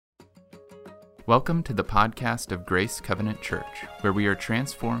Welcome to the podcast of Grace Covenant Church, where we are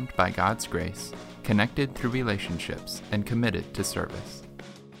transformed by God's grace, connected through relationships, and committed to service.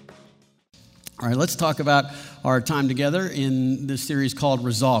 All right, let's talk about our time together in this series called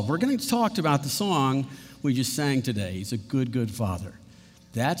Resolve. We're going to talk about the song we just sang today. He's a good, good Father.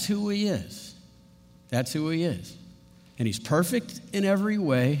 That's who he is. That's who he is. And he's perfect in every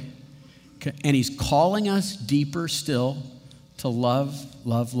way, and he's calling us deeper still to love,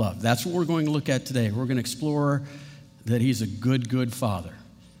 love, love. That's what we're going to look at today. We're going to explore that he's a good, good Father.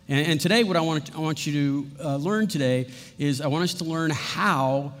 And today, what I want you to learn today is I want us to learn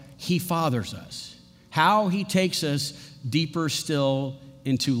how he fathers us, how he takes us deeper still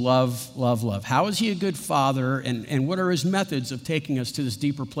into love, love, love. How is he a good father, and what are his methods of taking us to this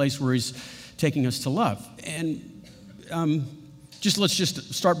deeper place where he's taking us to love? And let's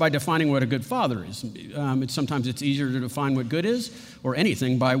just start by defining what a good father is. Sometimes it's easier to define what good is or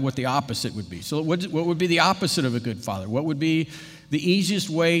anything by what the opposite would be. So what would be the opposite of a good father? What would be the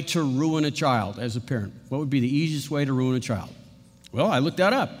easiest way to ruin a child as a parent? What would be the easiest way to ruin a child? Well, I looked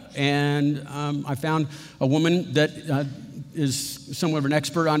that up, and I found a woman that is somewhat of an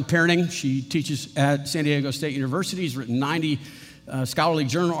expert on parenting. She teaches at San Diego State University. She's written 90 scholarly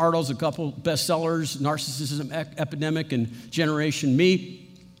journal articles, a couple bestsellers, Narcissism Epidemic and Generation Me.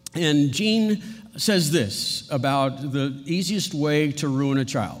 And Jean says this about the easiest way to ruin a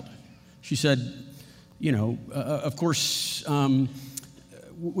child. She said, of course,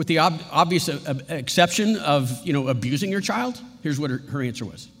 with the obvious exception of, abusing your child, here's what her answer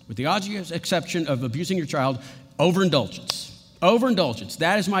was. With the obvious exception of abusing your child, overindulgence. Overindulgence.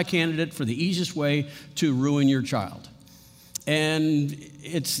 That is my candidate for the easiest way to ruin your child. And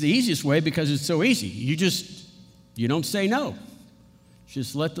it's the easiest way because it's so easy. You don't say no.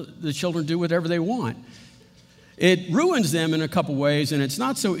 Just let the children do whatever they want. It ruins them in a couple ways, and it's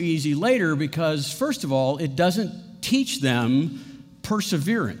not so easy later because, first of all, it doesn't teach them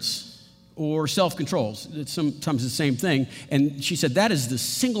perseverance or self-control. It's sometimes the same thing. And she said that is the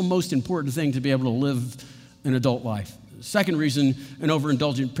single most important thing to be able to live an adult life. The second reason an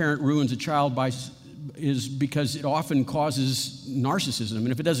overindulgent parent ruins a child is because it often causes narcissism.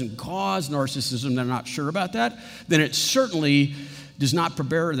 And if it doesn't cause narcissism, they're not sure about that, then it certainly does not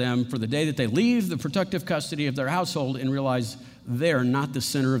prepare them for the day that they leave the protective custody of their household and realize they're not the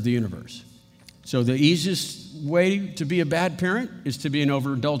center of the universe. So the easiest way to be a bad parent is to be an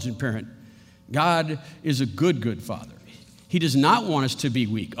overindulgent parent. God is a good, good Father. He does not want us to be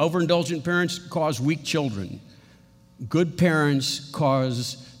weak. Overindulgent parents cause weak children. Good parents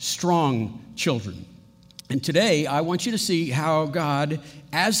cause strong children. And today, I want you to see how God,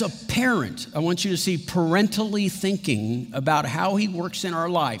 as a parent, I want you to see parentally thinking about how he works in our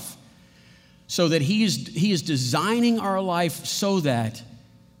life so that he is designing our life so that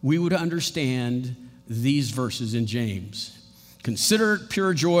we would understand these verses in James. Consider it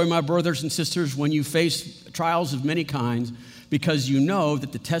pure joy, my brothers and sisters, when you face trials of many kinds, because you know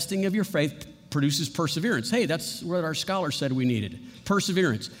that the testing of your faith produces perseverance. Hey, that's what our scholar said we needed.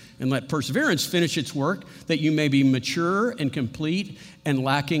 Perseverance. And let perseverance finish its work, that you may be mature and complete and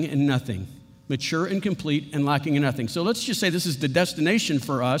lacking in nothing. Mature and complete and lacking in nothing. So let's just say this is the destination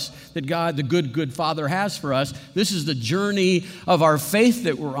for us that God, the good, good Father, has for us. This is the journey of our faith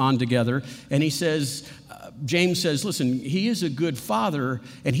that we're on together. And he says, James says, listen, he is a good Father,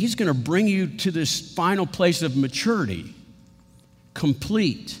 and he's going to bring you to this final place of maturity,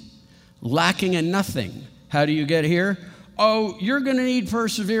 complete, lacking in nothing. How do you get here? Oh, you're going to need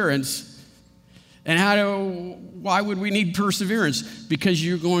perseverance. And why would we need perseverance? Because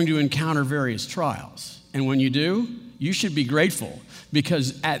you're going to encounter various trials. And when you do, you should be grateful,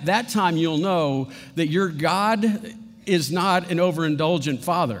 because at that time you'll know that your God is not an overindulgent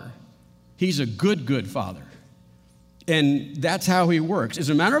Father. He's a good, good Father. And that's how he works. As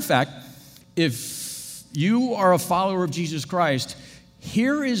a matter of fact, if you are a follower of Jesus Christ,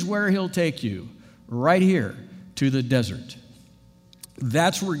 here is where he'll take you, right here, to the desert.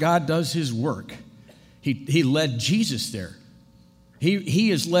 That's where God does his work. He led Jesus there. He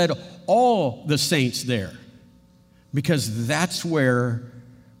has led all the saints there, because that's where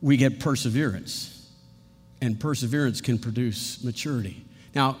we get perseverance. And perseverance can produce maturity.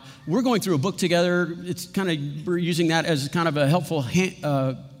 Now, we're going through a book together. We're using that as kind of a helpful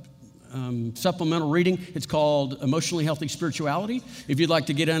supplemental reading. It's called Emotionally Healthy Spirituality. If you'd like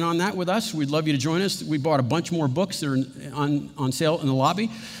to get in on that with us, we'd love you to join us. We bought a bunch more books. They're on sale in the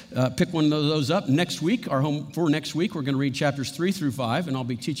lobby. Pick one of those up. Next week, we're going to read chapters 3 through 5, and I'll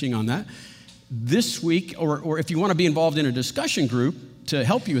be teaching on that. This week, or if you want to be involved in a discussion group to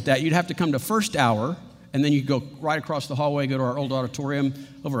help you with that, you'd have to come to First Hour And then you go right across the hallway, go to our old auditorium.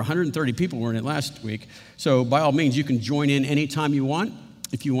 Over 130 people were in it last week. So by all means, you can join in anytime you want.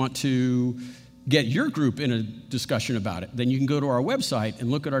 If you want to get your group in a discussion about it, then you can go to our website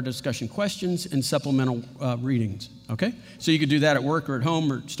and look at our discussion questions and supplemental readings, okay? So you can do that at work or at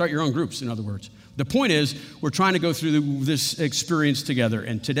home, or start your own groups, in other words. The point is, we're trying to go through this experience together.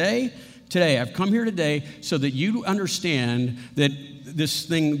 And today, I've come here today so that you understand that this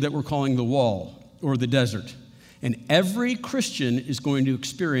thing that we're calling the wall or the desert. And every Christian is going to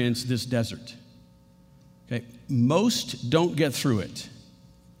experience this desert. Okay? Most don't get through it.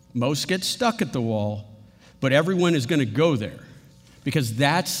 Most get stuck at the wall, but everyone is going to go there because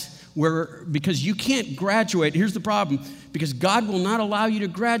because you can't graduate. Here's the problem, because God will not allow you to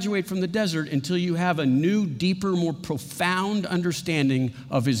graduate from the desert until you have a new, deeper, more profound understanding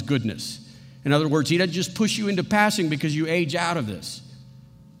of his goodness. In other words, he doesn't just push you into passing because you age out of this.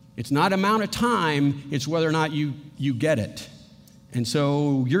 It's not amount of time, it's whether or not you get it. And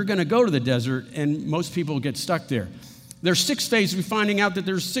so you're going to go to the desert, and most people get stuck there. There's 6 phases. We're finding out that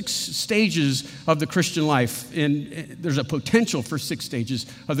there's 6 stages of the Christian life, and there's a potential for 6 stages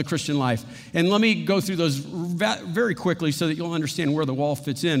of the Christian life. And let me go through those very quickly so that you'll understand where the wall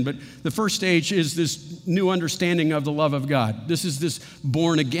fits in. But the first stage is this new understanding of the love of God. This is this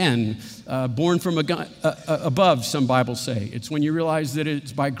born again, born from above, some Bibles say. It's when you realize that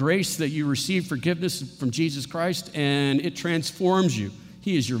it's by grace that you receive forgiveness from Jesus Christ, and it transforms you.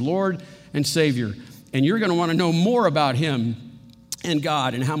 He is your Lord and Savior. And you're going to want to know more about him and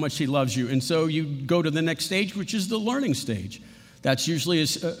God and how much he loves you. And so you go to the next stage, which is the learning stage. That's usually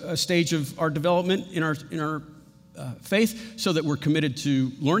a stage of our development in our faith, so that we're committed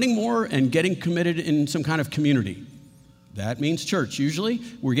to learning more and getting committed in some kind of community. That means church. Usually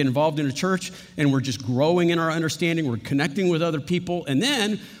we get involved in a church and we're just growing in our understanding. We're connecting with other people. And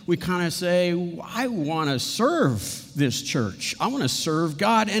then we kind of say, I want to serve this church. I want to serve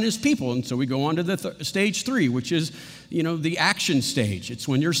God and his people. And so we go on to the stage 3, which is, the action stage. It's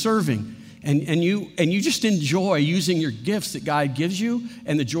when you're serving. And you just enjoy using your gifts that God gives you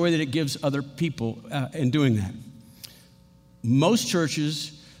and the joy that it gives other people in doing that. Most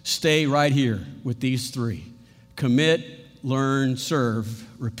churches stay right here with these 3. Commit, learn, serve,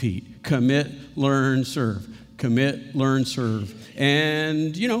 repeat. Commit, learn, serve. Commit, learn, serve.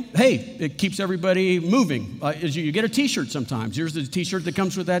 And, hey, it keeps everybody moving. You get a T-shirt sometimes. Here's the T-shirt that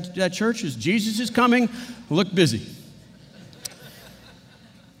comes with that church. Is Jesus is coming. Look busy.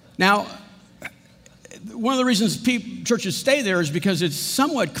 Now, one of the reasons churches stay there is because it's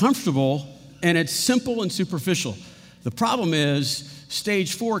somewhat comfortable and it's simple and superficial. The problem is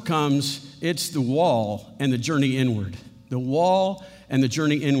stage 4 comes, it's the wall and the journey inward. The wall and the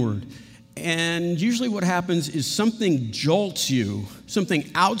journey inward. And usually what happens is something jolts you,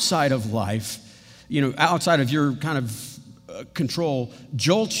 something outside of life, outside of your kind of control,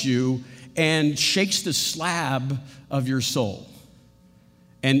 jolts you and shakes the slab of your soul.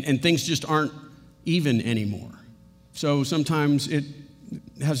 And things just aren't even anymore. So sometimes it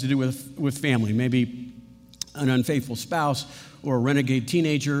has to do with family, maybe an unfaithful spouse or a renegade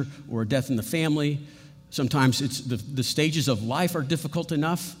teenager or a death in the family. Sometimes it's the stages of life are difficult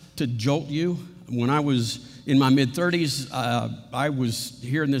enough to jolt you. When I was in my mid-30s, I was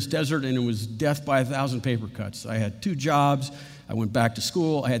here in this desert, and it was death by 1,000 paper cuts. I had 2 jobs. I went back to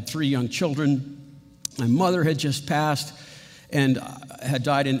school. I had 3 young children. My mother had just passed and had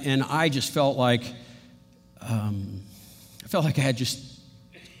died, and I just felt like I had just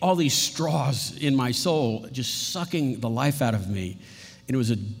all these straws in my soul just sucking the life out of me. And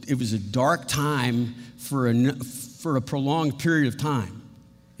it was a dark time for a prolonged period of time.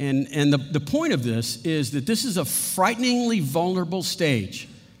 And the point of this is that this is a frighteningly vulnerable stage,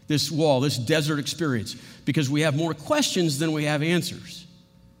 this wall, this desert experience, because we have more questions than we have answers.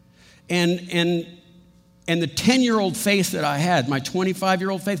 And the 10-year-old faith that I had, my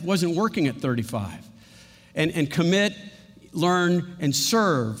 25-year-old faith, wasn't working at 35. And commit, learn, and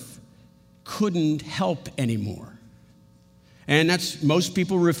serve couldn't help anymore. And most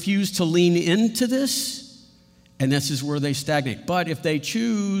people refuse to lean into this, and this is where they stagnate. But if they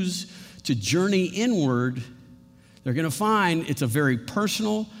choose to journey inward, they're going to find it's a very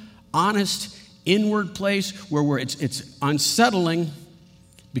personal, honest, inward place where it's unsettling,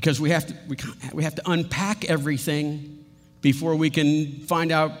 because we have to unpack everything before we can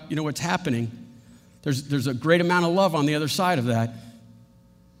find out what's happening. There's a great amount of love on the other side of that.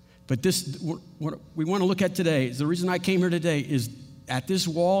 But what we want to look at today, is the reason I came here today, is at this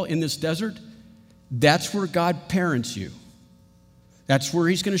wall in this desert, that's where God parents you. That's where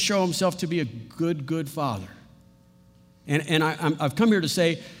he's going to show himself to be a good, good father. And I've come here to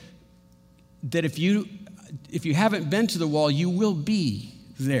say that if you if you haven't been to the wall, you will be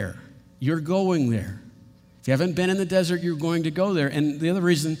there. You're going there. If you haven't been in the desert, you're going to go there. And the other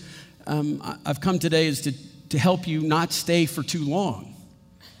reason I've come today is to help you not stay for too long.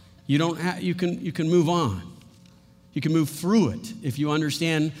 You can move on. You can move through it if you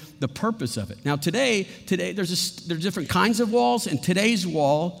understand the purpose of it. Now today there's different kinds of walls, and today's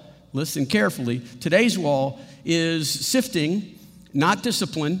wall, listen carefully, today's wall is sifting, not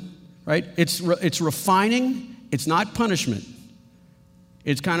discipline, right? It's refining, it's not punishment.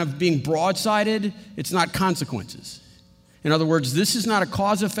 It's kind of being broadsided, it's not consequences. In other words, this is not a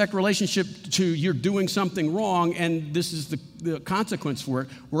cause-effect relationship to you're doing something wrong and this is the consequence for it.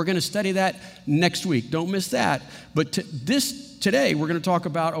 We're going to study that next week. Don't miss that. But today, we're going to talk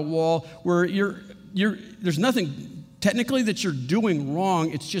about a wall where there's nothing technically that you're doing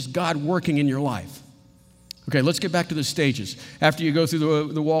wrong. It's just God working in your life. Okay, let's get back to the stages. After you go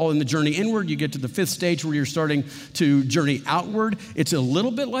through the wall and the journey inward, you get to the fifth stage where you're starting to journey outward. It's a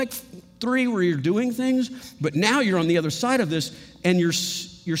little bit like 3 where you're doing things, but now you're on the other side of this and you're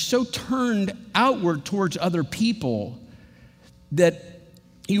so turned outward towards other people that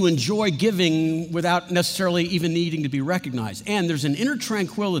you enjoy giving without necessarily even needing to be recognized. And there's an inner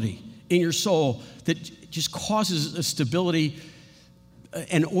tranquility in your soul that just causes a stability,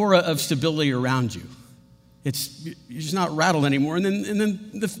 an aura of stability around you. You're just not rattled anymore. And then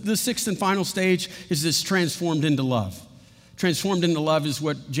the sixth and final stage is this transformed into love. Transformed into love is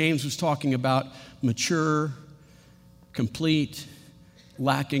what James was talking about: mature, complete,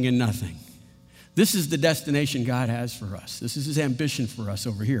 lacking in nothing. This is the destination God has for us. This is his ambition for us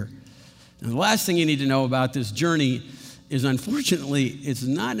over here. And the last thing you need to know about this journey is, unfortunately, it's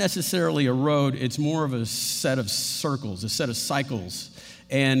not necessarily a road. It's more of a set of circles, a set of cycles.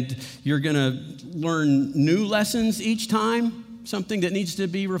 And you're going to learn new lessons each time, something that needs to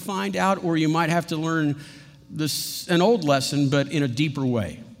be refined out, or you might have to learn an old lesson, but in a deeper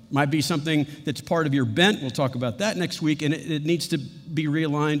way. Might be something that's part of your bent. We'll talk about that next week, and it needs to be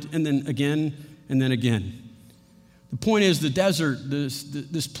realigned, and then again, and then again. The point is, the desert,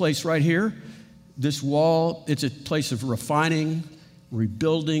 this place right here, this wall, it's a place of refining,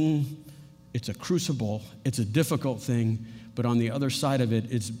 rebuilding. It's a crucible. It's a difficult thing. But on the other side of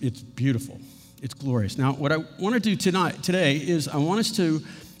it, it's beautiful. It's glorious. Now, what I want to do today is I wanted to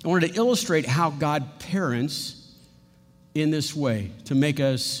illustrate how God parents in this way to make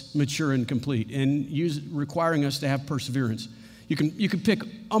us mature and complete, and requiring us to have perseverance. You can pick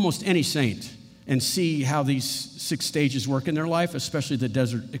almost any saint and see how these 6 stages work in their life, especially the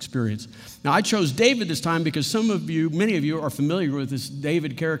desert experience. Now, I chose David this time because many of you are familiar with this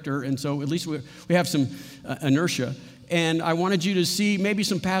David character, and so at least we have some inertia. And I wanted you to see maybe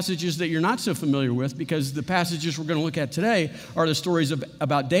some passages that you're not so familiar with, because the passages we're going to look at today are the stories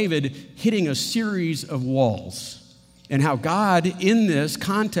about David hitting a series of walls, and how God in this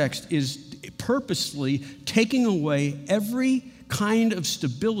context is purposely taking away every kind of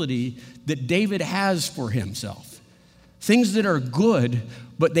stability that David has for himself. Things that are good,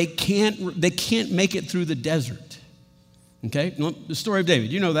 but they can't make it through the desert. Okay? The story of David,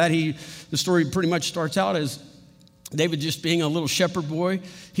 you know that. The story pretty much starts out as David just being a little shepherd boy.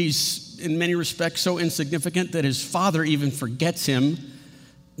 He's in many respects so insignificant that his father even forgets him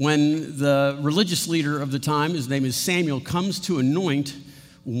when the religious leader of the time, his name is Samuel, comes to anoint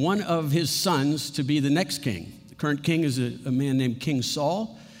one of his sons to be the next king. The current king is a man named King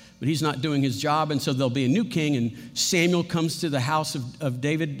Saul, but he's not doing his job, and so there'll be a new king, and Samuel comes to the house of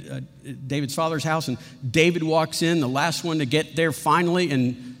David, David's father's house, and David walks in, the last one to get there finally,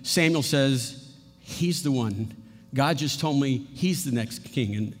 and Samuel says, he's the one. God just told me he's the next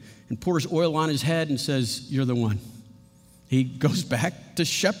king, and pours oil on his head and says, you're the one. He goes back to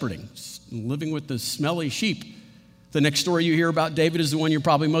shepherding, living with the smelly sheep. The next story you hear about David is the one you're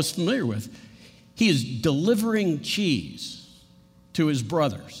probably most familiar with. He is delivering cheese to his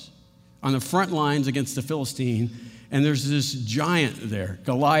brothers on the front lines against the Philistine, and there's this giant there,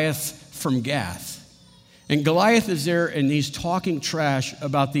 Goliath from Gath. And Goliath is there, and he's talking trash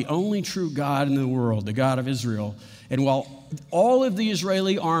about the only true God in the world, the God of Israel. And while all of the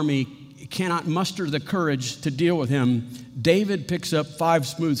Israeli army cannot muster the courage to deal with him, David picks up 5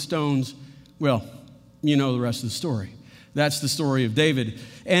 smooth stones. Well, you know the rest of the story. That's the story of David.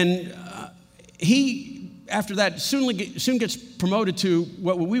 And he, after that, soon gets promoted to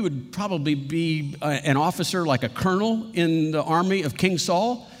what we would probably be an officer, like a colonel in the army of King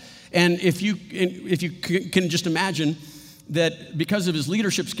Saul. And if you can just imagine that because of his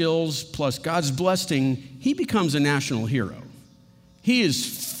leadership skills plus God's blessing, he becomes a national hero. He is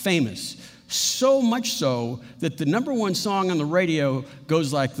famous, so much so that the #1 song on the radio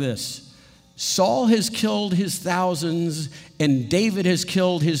goes like this: Saul has killed his thousands, and David has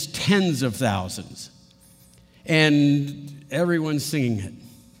killed his tens of thousands. And everyone's singing it.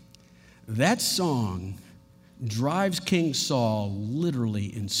 That song drives King Saul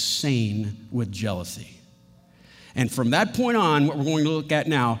literally insane with jealousy. And from that point on, what we're going to look at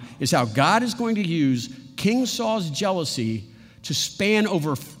now is how God is going to use King Saul's jealousy to span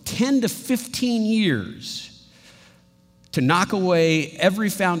over 10 to 15 years to knock away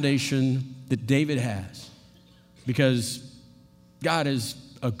every foundation that David has. Because God is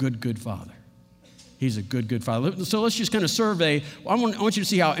a good, good father. He's a good, good father. So let's just kind of survey. I want you to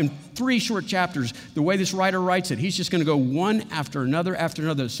see how in 3 short chapters, the way this writer writes it, he's just going to go one after another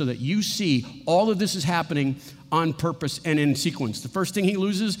so that you see all of this is happening on purpose and in sequence. The first thing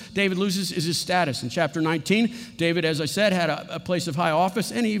David loses, is his status. In chapter 19, David, as I said, had a place of high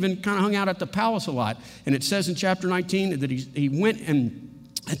office, and he even kind of hung out at the palace a lot. And it says in chapter 19 that he went and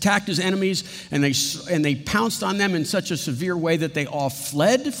attacked his enemies, and they pounced on them in such a severe way that they all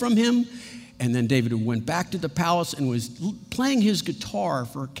fled from him. And then David went back to the palace and was playing his guitar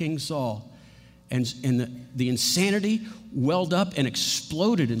for King Saul. And the insanity welled up and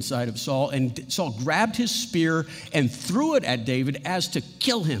exploded inside of Saul. And Saul grabbed his spear and threw it at David as to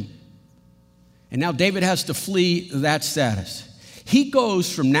kill him. And now David has to flee that status. He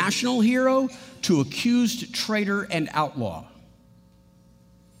goes from national hero to accused traitor and outlaw.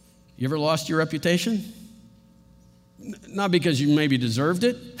 You ever lost your reputation? Not because you maybe deserved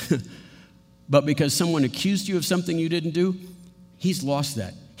it, but because someone accused you of something you didn't do. He's lost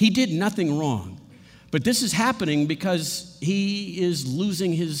that. He did nothing wrong. But this is happening because he is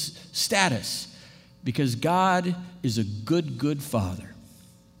losing his status, because God is a good, good father.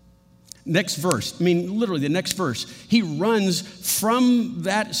 Next verse, literally the next verse, he runs from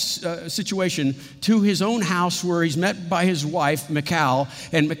that situation to his own house where he's met by his wife, Michal.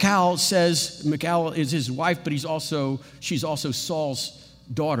 And Michal is his wife, but she's also Saul's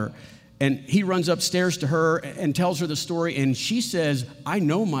daughter. And he runs upstairs to her and tells her the story, and she says, I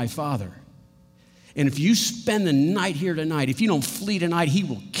know my father. And if you spend the night here tonight, if you don't flee tonight, he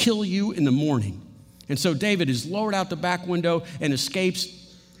will kill you in the morning. And so David is lowered out the back window and escapes,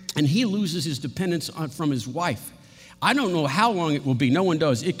 and he loses his dependence from his wife. I don't know how long it will be. No one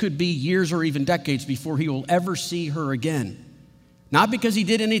does. It could be years or even decades before he will ever see her again. Not because he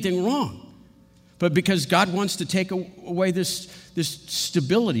did anything wrong, but because God wants to take away this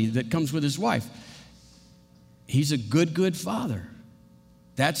stability that comes with his wife. He's a good, good father.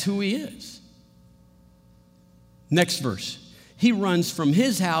 That's who he is. Next verse. He runs from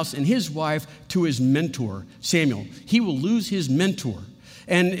his house and his wife to his mentor, Samuel. He will lose his mentor.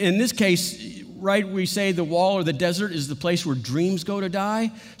 And in this case, right, we say the wall or the desert is the place where dreams go to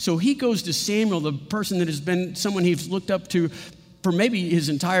die. So he goes to Samuel, the person that has been someone he's looked up to for maybe his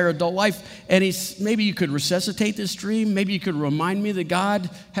entire adult life. And maybe you could resuscitate this dream. Maybe you could remind me that God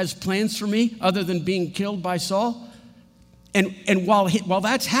has plans for me other than being killed by Saul. And while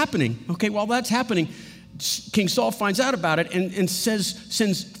that's happening, King Saul finds out about it and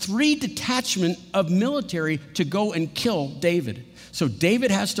sends 3 detachment of military to go and kill David. So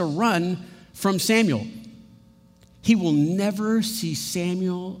David has to run from Samuel. He will never see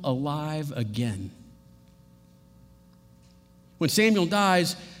Samuel alive again. When Samuel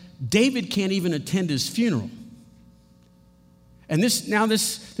dies, David can't even attend his funeral. And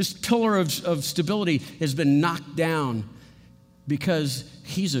this pillar of stability has been knocked down because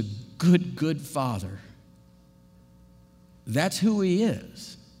he's a good, good father. That's who he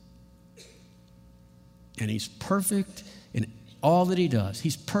is. And he's perfect in all that he does.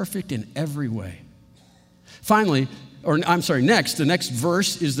 He's perfect in every way. Finally, the next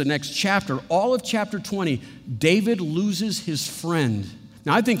verse is the next chapter. All of chapter 20, David loses his friend.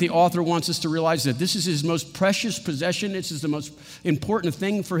 Now, I think the author wants us to realize that this is his most precious possession. This is the most important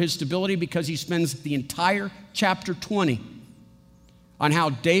thing for his stability, because he spends the entire chapter 20 on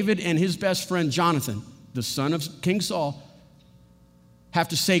how David and his best friend Jonathan, the son of King Saul, have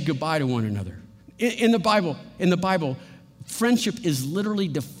to say goodbye to one another. In the Bible, friendship is literally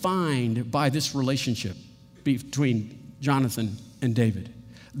defined by this relationship between Jonathan and David.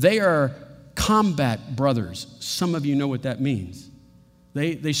 They are combat brothers. Some of you know what that means.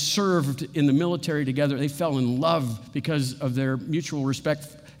 They served in the military together. They fell in love because of their mutual respect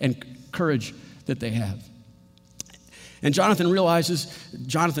and courage that they have. And Jonathan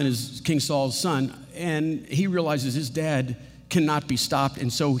is King Saul's son, and he realizes his dad cannot be stopped.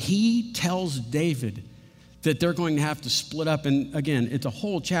 And so he tells David that they're going to have to split up. And again, it's a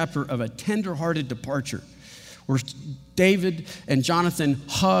whole chapter of a tender-hearted departure where David and Jonathan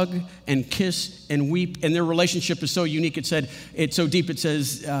hug and kiss and weep, and their relationship is so unique. It's so deep, it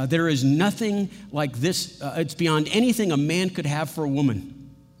says, there is nothing like this. It's beyond anything a man could have for a woman.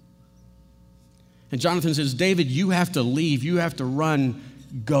 And Jonathan says, David, you have to leave. You have to run.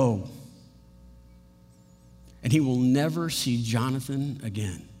 Go. And he will never see Jonathan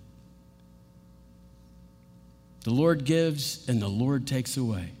again. The Lord gives and the Lord takes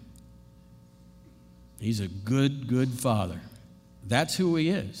away. He's a good, good father. That's who he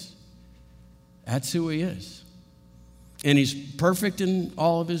is. That's who he is. And he's perfect in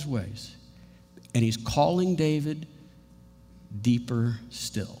all of his ways. And he's calling David deeper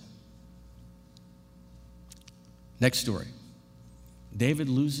still. Next story. David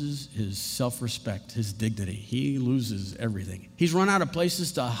loses his self-respect, his dignity. He loses everything. He's run out of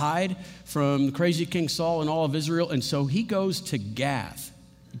places to hide from the crazy King Saul and all of Israel, and so he goes to Gath.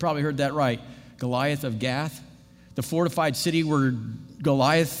 You probably heard that right. Goliath of Gath, the fortified city where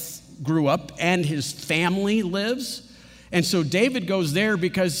Goliath grew up and his family lives. And so David goes there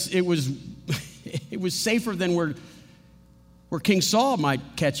because it was safer than where King Saul might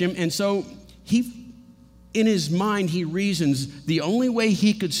catch him. And so in his mind, he reasons the only way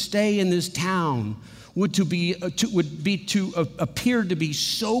he could stay in this town would be to appear to be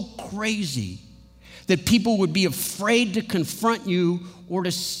so crazy that people would be afraid to confront you or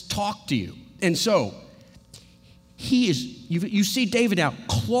to talk to you. And so you see David now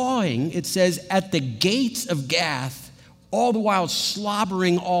clawing, it says, at the gates of Gath, all the while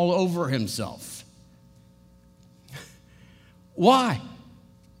slobbering all over himself. Why?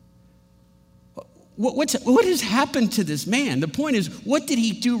 What has happened to this man? The point is, what did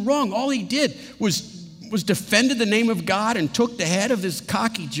he do wrong? All he did was defended the name of God and took the head of this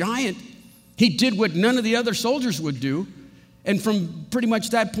cocky giant. He did what none of the other soldiers would do. And from pretty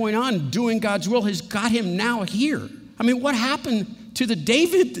much that point on, doing God's will has got him now here. I mean, what happened to the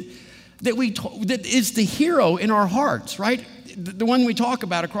David that is the hero in our hearts, right? The one we talk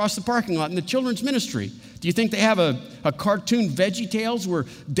about across the parking lot in the children's ministry. Do you think they have a cartoon VeggieTales where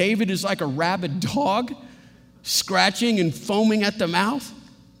David is like a rabid dog, scratching and foaming at the mouth?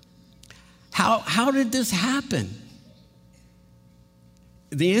 How did this happen?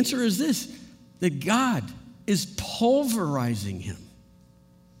 The answer is this, that God is pulverizing him.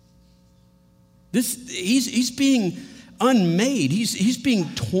 He's being unmade. He's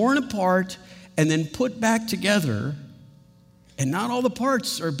being torn apart and then put back together, and not all the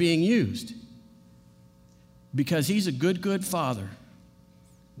parts are being used. Because he's a good, good father.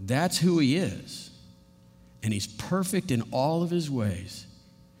 That's who he is. And he's perfect in all of his ways.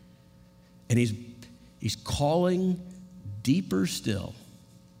 And he's calling deeper still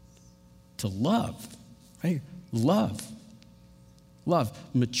to love. Right? Love.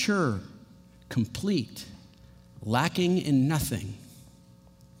 Mature, complete, lacking in nothing.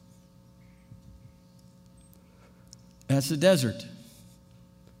 That's the desert.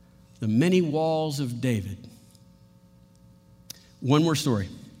 The many walls of David. One more story.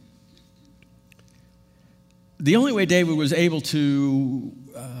 The only way David was able to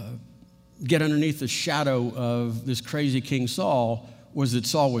get underneath the shadow of this crazy King Saul was that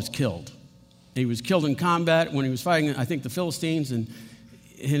Saul was killed. He was killed in combat when he was fighting, I think, the Philistines, and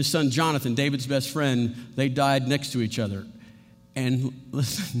his son Jonathan, David's best friend, they died next to each other. And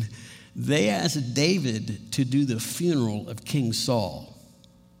listen, they asked David to do the funeral of King Saul.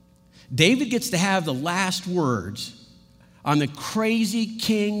 David gets to have the last words on the crazy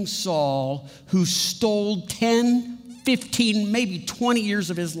King Saul who stole 10, 15, maybe 20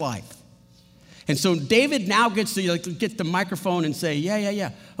 years of his life. And so David now gets to get the microphone and say, yeah,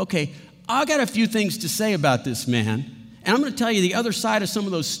 okay, I got a few things to say about this man. And I'm going to tell you the other side of some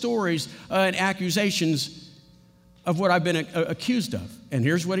of those stories and accusations of what I've been accused of. And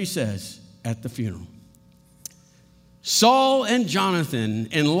here's what he says at the funeral. Saul and Jonathan,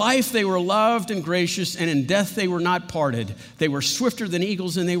 in life they were loved and gracious, and in death they were not parted. They were swifter than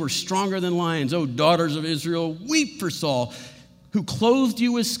eagles, and they were stronger than lions. O daughters of Israel, weep for Saul, who clothed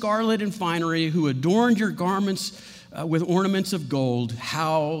you with scarlet and finery, who adorned your garments with ornaments of gold.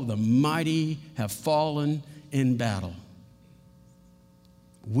 How the mighty have fallen in battle.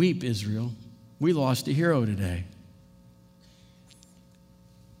 Weep, Israel. We lost a hero today.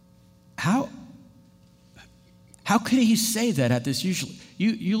 How could he say that at this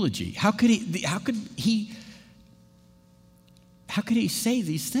eulogy? How could he say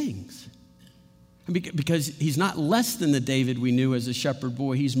these things? Because he's not less than the David we knew as a shepherd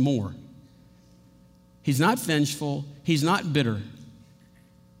boy. He's more. He's not vengeful. He's not bitter.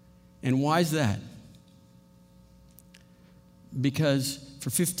 And why is that? Because for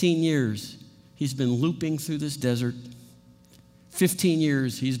 15 years, he's been looping through this desert. 15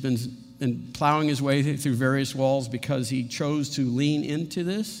 years he's been plowing his way through various walls because he chose to lean into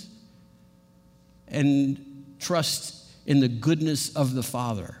this and trust in the goodness of the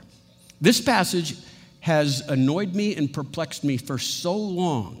Father. This passage has annoyed me and perplexed me for so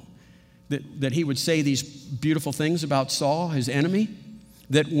long that he would say these beautiful things about Saul, his enemy,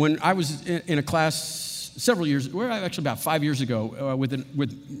 that when I was in a class several years, actually about 5 years ago,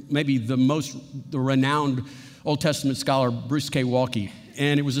 with maybe the renowned Old Testament scholar, Bruce K. Walke,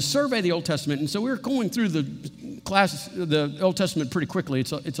 and it was a survey of the Old Testament, and so we were going through the Old Testament pretty quickly.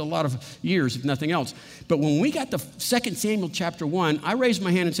 It's a lot of years, if nothing else. But when we got to 2 Samuel chapter 1, I raised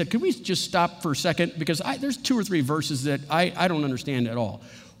my hand and said, could we just stop for a second? Because there's 2 or 3 verses that I don't understand at all.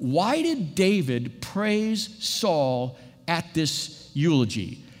 Why did David praise Saul at this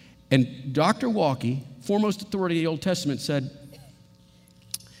eulogy? And Dr. Walke, foremost authority of the Old Testament, said,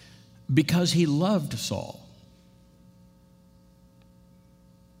 because he loved Saul.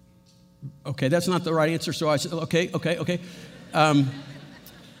 Okay, that's not the right answer, so I said, okay.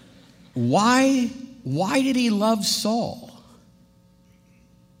 Why did he love Saul?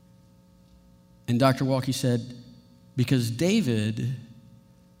 And Dr. Walke said, because David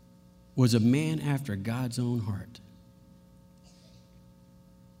was a man after God's own heart.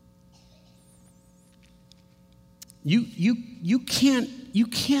 You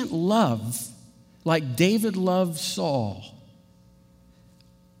can't love like David loved Saul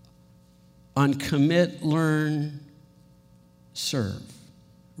on commit, learn, serve,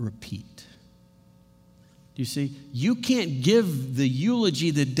 repeat. Do you see? You can't give the eulogy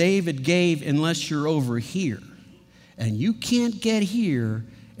that David gave unless you're over here. And you can't get here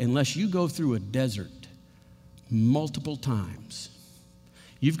unless you go through a desert multiple times.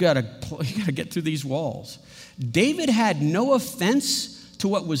 You've got to get through these walls. David had no offense to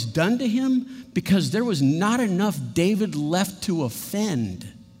what was done to him because there was not enough David left to offend.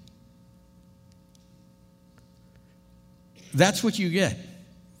 That's what you get.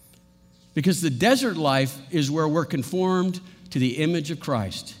 Because the desert life is where we're conformed to the image of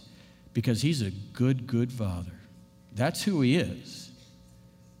Christ. Because he's a good, good Father. That's who he is.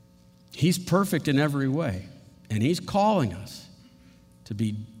 He's perfect in every way. And he's calling us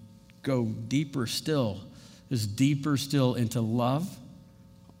to go deeper still. Just deeper still into love,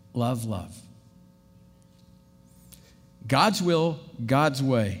 love, love. God's will, God's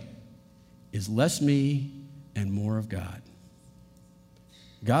way is less me and more of God.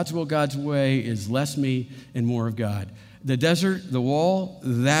 God's will, God's way is less me and more of God. The desert, the wall,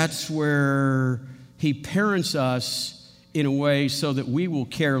 that's where he parents us in a way so that we will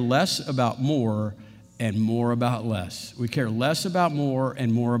care less about more and more about less. We care less about more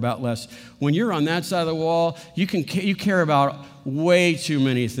and more about less. When you're on that side of the wall, you care about way too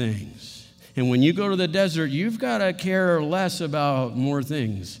many things. And when you go to the desert, you've got to care less about more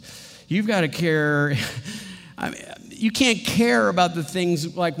things. You've got to care... You can't care about the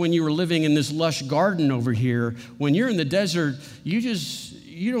things like when you were living in this lush garden over here. When you're in the desert,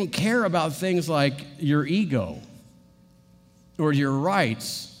 you don't care about things like your ego or your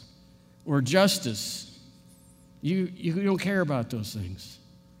rights or justice. You don't care about those things.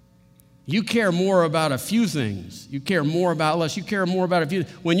 You care more about a few things. You care more about less. You care more about a few.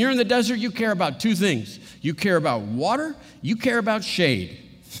 When you're in the desert, you care about 2 things. You care about water. You care about shade.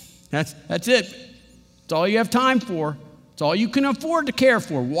 That's it. It's all you have time for. It's all you can afford to care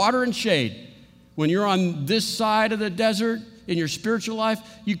for, water and shade. When you're on this side of the desert in your spiritual life,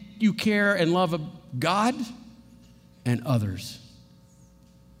 you care and love God and others.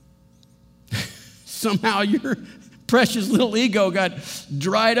 Somehow your precious little ego got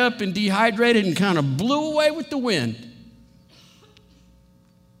dried up and dehydrated and kind of blew away with the wind.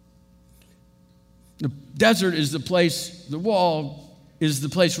 The desert is the place, the wall is the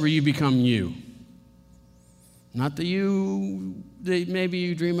place where you become you. Not the you that maybe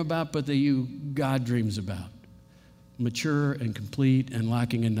you dream about, but the you God dreams about. Mature and complete and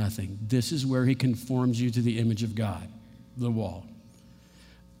lacking in nothing. This is where he conforms you to the image of God, the wall.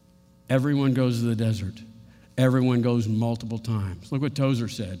 Everyone goes to the desert. Everyone goes multiple times. Look what Tozer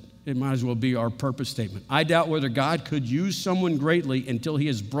said. It might as well be our purpose statement. I doubt whether God could use someone greatly until he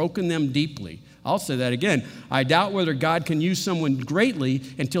has broken them deeply. I'll say that again. I doubt whether God can use someone greatly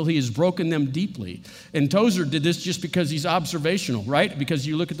until he has broken them deeply. And Tozer did this just because he's observational, right? Because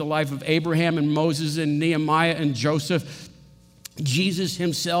you look at the life of Abraham and Moses and Nehemiah and Joseph, Jesus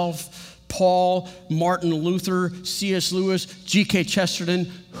himself, Paul, Martin Luther, C.S. Lewis, G.K.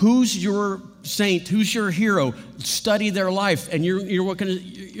 Chesterton. Who's your saint? Who's your hero? Study their life. And you're going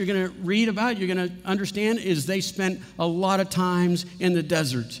to read about, you're going to understand is they spent a lot of times in the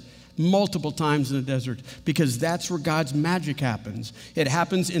desert. multiple times in the desert, because that's where God's magic happens. It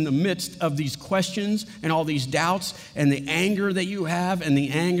happens in the midst of these questions and all these doubts and the anger that you have and the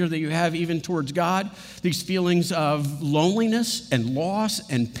anger that you have even towards God, these feelings of loneliness and loss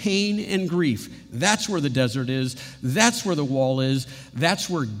and pain and grief. That's where the desert is. That's where the wall is. That's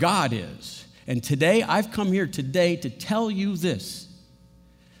where God is. And today, I've come here today to tell you this,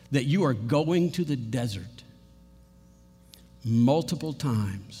 that you are going to the desert multiple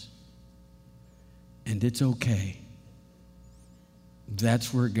times. And it's okay.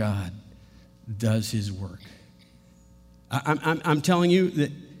 That's where God does his work. I'm telling you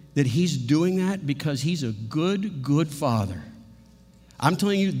that he's doing that because he's a good father. I'm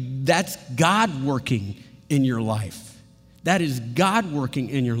telling you that's God working in your life. That is God working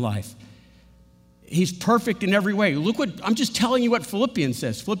in your life. He's perfect in every way. Look what, I'm just telling you what Philippians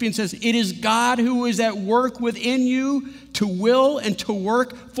says. Philippians says, it is God who is at work within you to will and to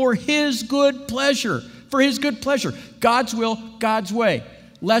work for his good pleasure. For his good pleasure. God's will, God's way.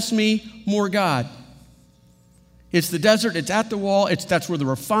 Less me, more God. It's the desert, it's at the wall, that's where the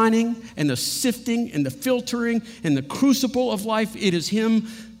refining and the sifting and the filtering and the crucible of life, it is him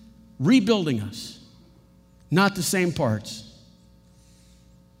rebuilding us, not the same parts.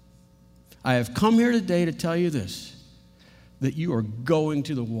 I have come here today to tell you this, that you are going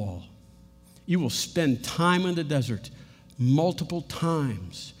to the wall. You will spend time in the desert multiple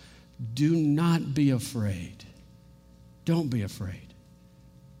times. Do not be afraid. Don't be afraid.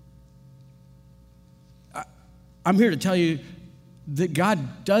 I'm here to tell you that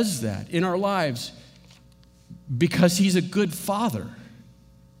God does that in our lives because he's a good father.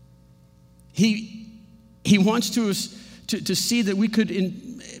 He wants to see that we could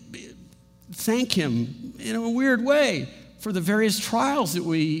thank him in a weird way for the various trials that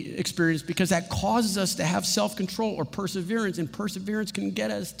we experience, because that causes us to have self-control or perseverance, and perseverance can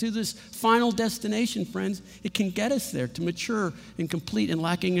get us to this final destination, friends. It can get us there to mature and complete and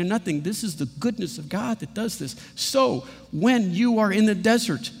lacking in nothing. This is the goodness of God that does this. So when you are in the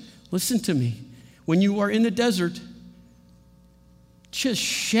desert, listen to me, when you are in the desert, just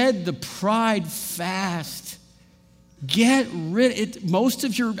shed the pride fast. Get rid of it. Most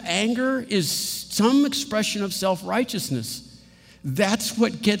of your anger is some expression of self-righteousness. That's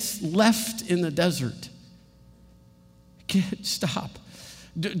what gets left in the desert. Stop.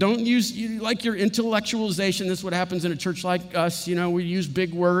 Don't use like your intellectualization. This is what happens in a church like us. You know, we use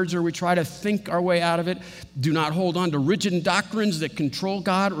big words or we try to think our way out of it. Do not hold on to rigid doctrines that control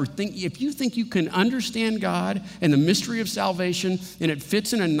God, or if you think you can understand God and the mystery of salvation and it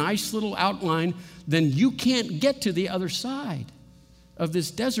fits in a nice little outline, then you can't get to the other side of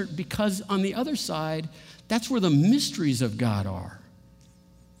this desert, because on the other side, that's where the mysteries of God are.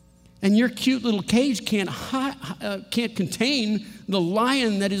 And your cute little cage can't contain the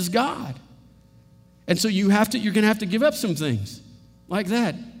lion that is God. And so you're going to have to give up some things like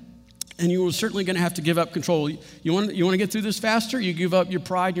that. And you are certainly going to have to give up control. You want to get through this faster? You give up your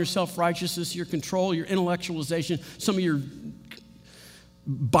pride, your self-righteousness, your control, your intellectualization, some of your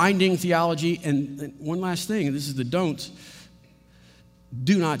binding theology. And one last thing, and this is the don'ts.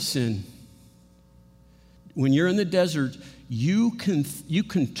 Do not sin. When you're in the desert, you can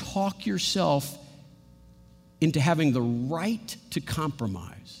talk yourself into having the right to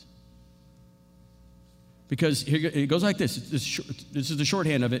compromise. Because here, it goes like this. This is the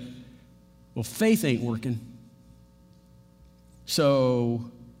shorthand of it. Well, faith ain't working. So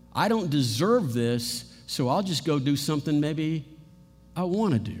I don't deserve this, so I'll just go do something maybe I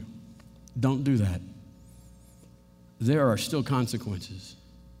want to do. Don't do that. There are still consequences.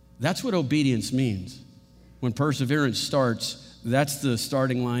 That's what obedience means. When perseverance starts, that's the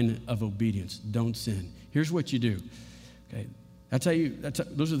starting line of obedience. Don't sin. Here's what you do. Okay,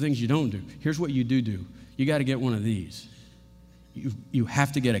 those are the things you don't do. Here's what you do. You got to get one of these. You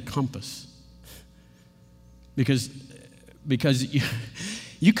have to get a compass. Because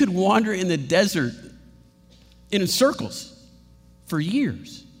you could wander in the desert in circles for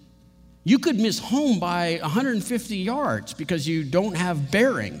years. You could miss home by 150 yards because you don't have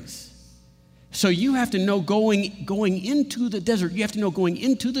bearings. So you have to know going into the desert. You have to know going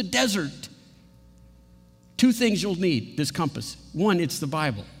into the desert. Two things you'll need, this compass. One, it's the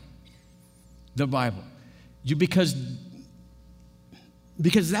Bible. The Bible. Because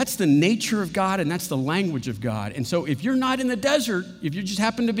that's the nature of God and that's the language of God. And so if you're not in the desert, if you just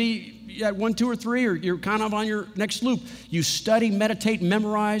happen to be at 1, 2, or 3, or you're kind of on your next loop, you study, meditate,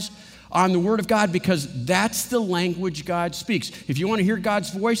 memorize on the Word of God, because that's the language God speaks. If you want to hear God's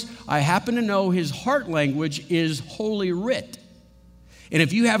voice, I happen to know his heart language is Holy Writ. And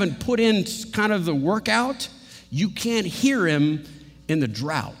if you haven't put in kind of the workout, you can't hear him in the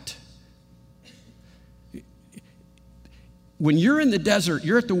drought. when you're in the desert,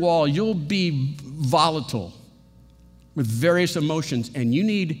 you're at the wall, you'll be volatile with various emotions, and you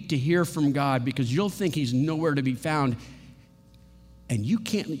need to hear from God because you'll think he's nowhere to be found. And you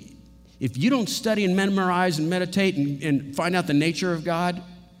can't, if you don't study and memorize and meditate and find out the nature of God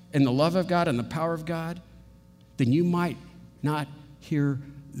and the love of God and the power of God, then you might not hear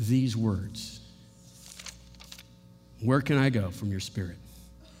these words. Where can I go from your spirit?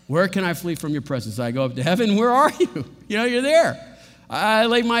 Where can I flee from your presence? I go up to heaven. Where are you? You know, you're there. I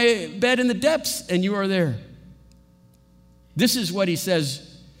lay my bed in the depths, and you are there. This is what he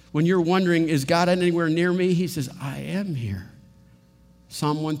says when you're wondering, is God anywhere near me? He says, I am here.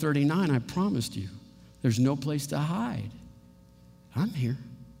 Psalm 139, I promised you. There's no place to hide. I'm here.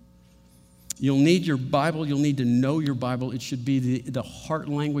 You'll need your Bible. You'll need to know your Bible. It should be the heart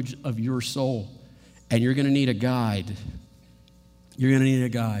language of your soul. And you're going to need a guide. You're going to need a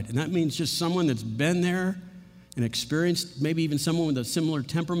guide. And that means just someone that's been there and experienced, maybe even someone with a similar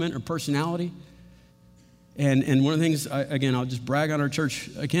temperament or personality. And one of the things, again, I'll just brag on our church.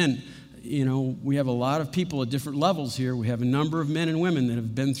 Again, you know, we have a lot of people at different levels here. We have a number of men and women that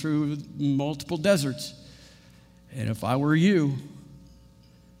have been through multiple deserts. And if I were you,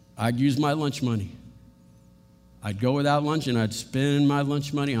 I'd use my lunch money. I'd go without lunch and I'd spend my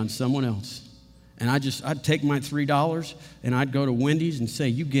lunch money on someone else. And I'd take my $3 and I'd go to Wendy's and say,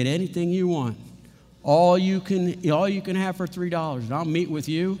 you get anything you want. All you can have for $3. And I'll meet with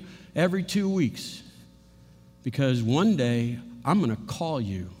you every 2 weeks. Because one day I'm going to call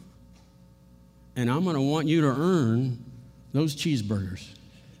you. And I'm going to want you to earn those cheeseburgers.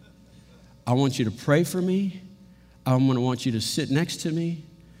 I want you to pray for me. I'm going to want you to sit next to me.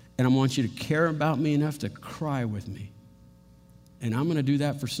 And I want you to care about me enough to cry with me. And I'm going to do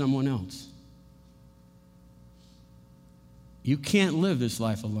that for someone else. You can't live this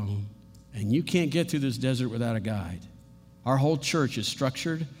life alone. And you can't get through this desert without a guide. Our whole church is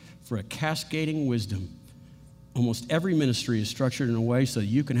structured for a cascading wisdom. Almost every ministry is structured in a way so that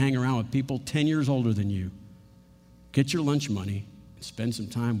you can hang around with people 10 years older than you. Get your lunch money and spend some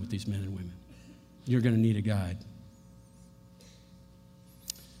time with these men and women. You're going to need a guide.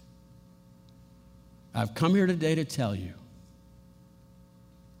 I've come here today to tell you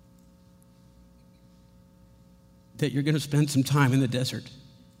that you're going to spend some time in the desert.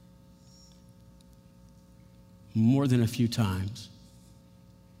 More than a few times.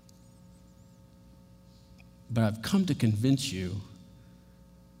 But I've come to convince you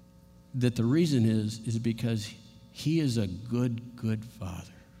that the reason is because he is a good, good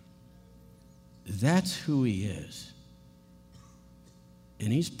father. That's who he is.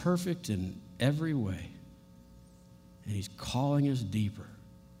 And he's perfect in every way. And he's calling us deeper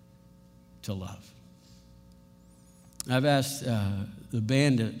to love. I've asked the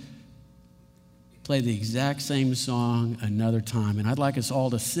band to play the exact same song another time. And I'd like us all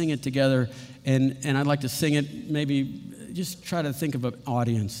to sing it together. And I'd like to sing it, maybe just try to think of an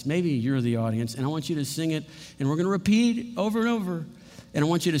audience. Maybe you're the audience. And I want you to sing it. And we're going to repeat over and over. And I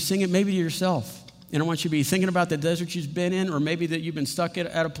want you to sing it maybe to yourself. And I want you to be thinking about the desert you've been in, or maybe that you've been stuck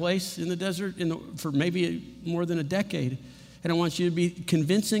at a place in the desert for maybe more than a decade. And I want you to be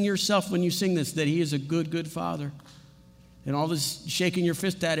convincing yourself when you sing this that he is a good, good father. And all this shaking your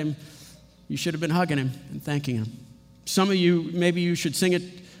fist at him, you should have been hugging him and thanking him. Some of you, maybe you should sing it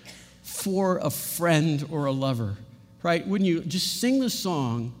for a friend or a lover, right? Wouldn't you just sing the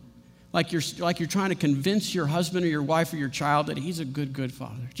song like you're trying to convince your husband or your wife or your child that he's a good, good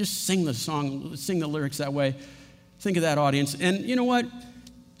father? Just sing the song, sing the lyrics that way. Think of that audience. And you know what?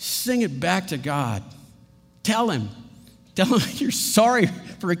 Sing it back to God. Tell him you're sorry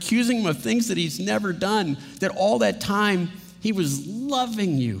for accusing him of things that he's never done, that all that time he was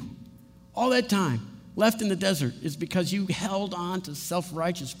loving you. All that time left in the desert is because you held on to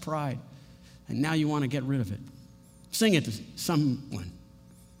self-righteous pride, and now you want to get rid of it. Sing it to someone,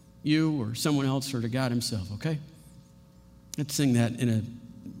 you or someone else, or to God himself, okay? Let's sing that in a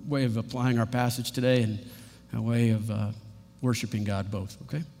way of applying our passage today and a way of worshiping God both,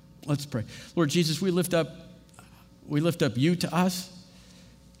 okay? Let's pray. Lord Jesus, we lift up you to us.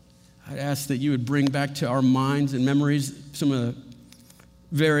 I ask that you would bring back to our minds and memories some of the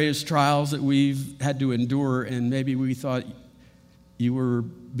various trials that we've had to endure, and maybe we thought you were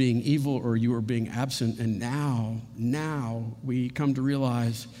being evil or you were being absent, and now we come to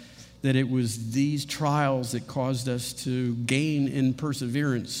realize that it was these trials that caused us to gain in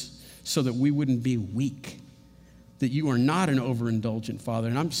perseverance so that we wouldn't be weak, that you are not an overindulgent father.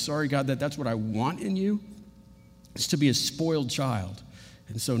 And I'm sorry, God, that that's what I want in you, is to be a spoiled child.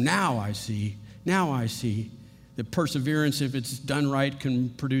 And so now I see that perseverance, if it's done right, can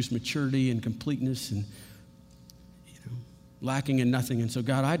produce maturity and completeness. And lacking in nothing. And so,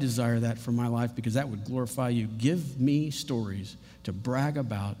 God, I desire that for my life because that would glorify you. Give me stories to brag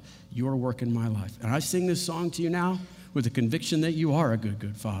about your work in my life. And I sing this song to you now with the conviction that you are a good,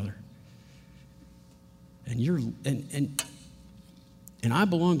 good Father. And I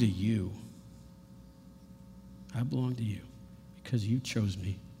belong to you. I belong to you because you chose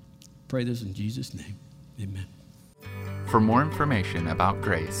me. Pray this in Jesus' name. Amen. For more information about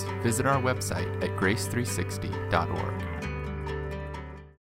Grace, visit our website at grace360.org.